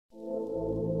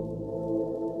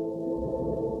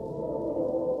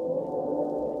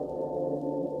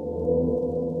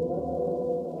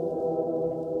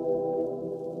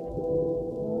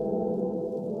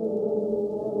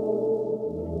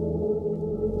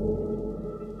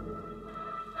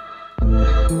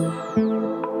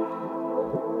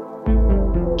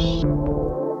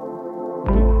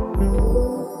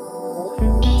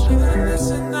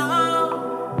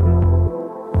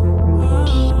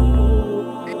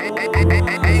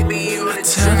I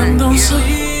tell them don't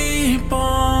sleep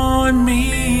on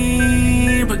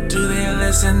me, but do they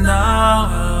listen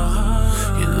now?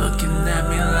 You're looking at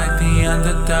me like the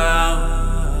underdog.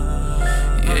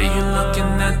 Yeah, you're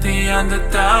looking at the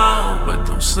underdog, but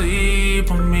don't sleep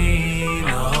on me,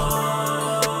 no.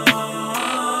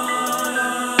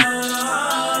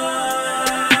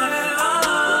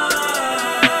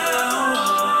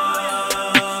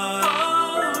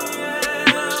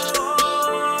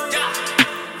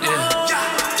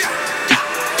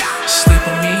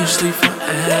 You sleep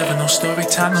forever, no story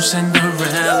time, no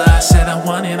Cinderella. I said I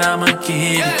want it, I'ma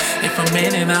get it. If I'm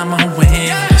in it, I'ma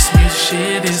win. This music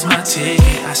shit is my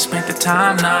ticket. I spent the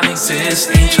time not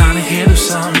existing, trying to handle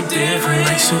something different.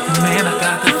 Like Superman, I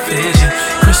got the vision.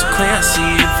 Crystal clear, I see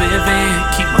it vivid.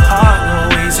 Keep my heart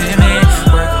always in it.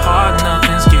 Work hard,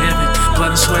 nothing's given.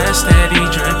 Blood and sweat steady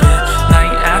dripping.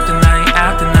 Night after night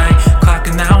after night.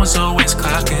 Clocking hours, always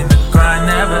clocking. The grind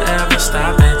never ever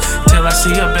stopping. Till I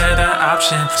see a better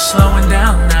option. Slowing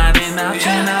down, not an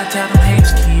option. I tell them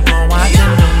haters keep on watching.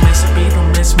 Don't miss a beat,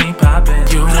 don't miss me popping.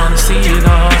 You wanna see it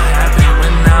all happen.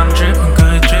 When I'm dripping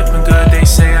good. They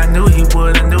say I knew he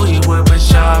would, but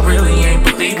y'all really ain't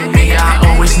believing me. I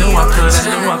always knew I could, I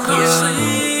knew I could.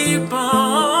 Sleep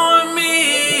on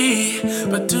me,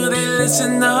 but do they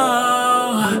listen? No,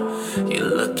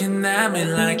 you're looking at me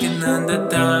like an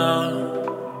underdog.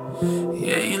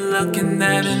 Yeah, you're looking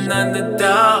at an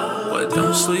underdog, but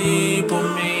don't sleep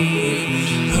on me.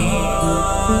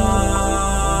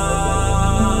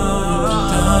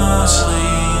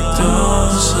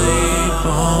 Don't sleep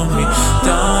on me.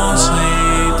 Don't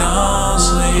sleep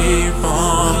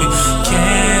on me.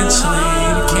 Can't sleep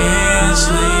on me. Don't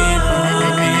sleep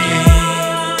on me.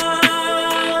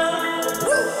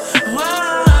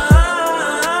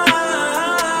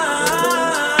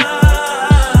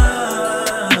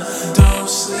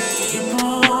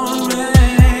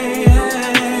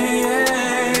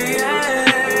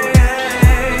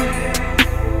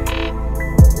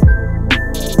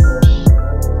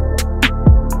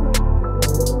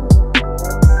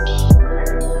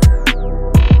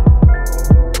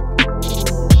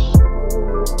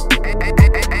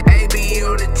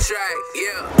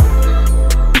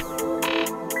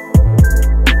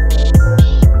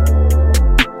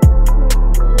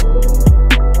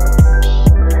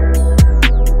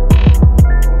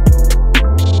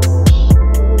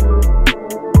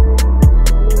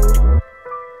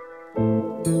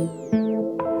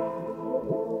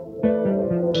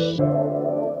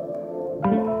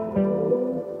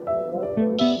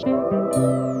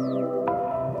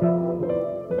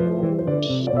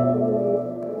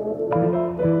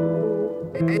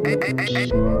 Hey.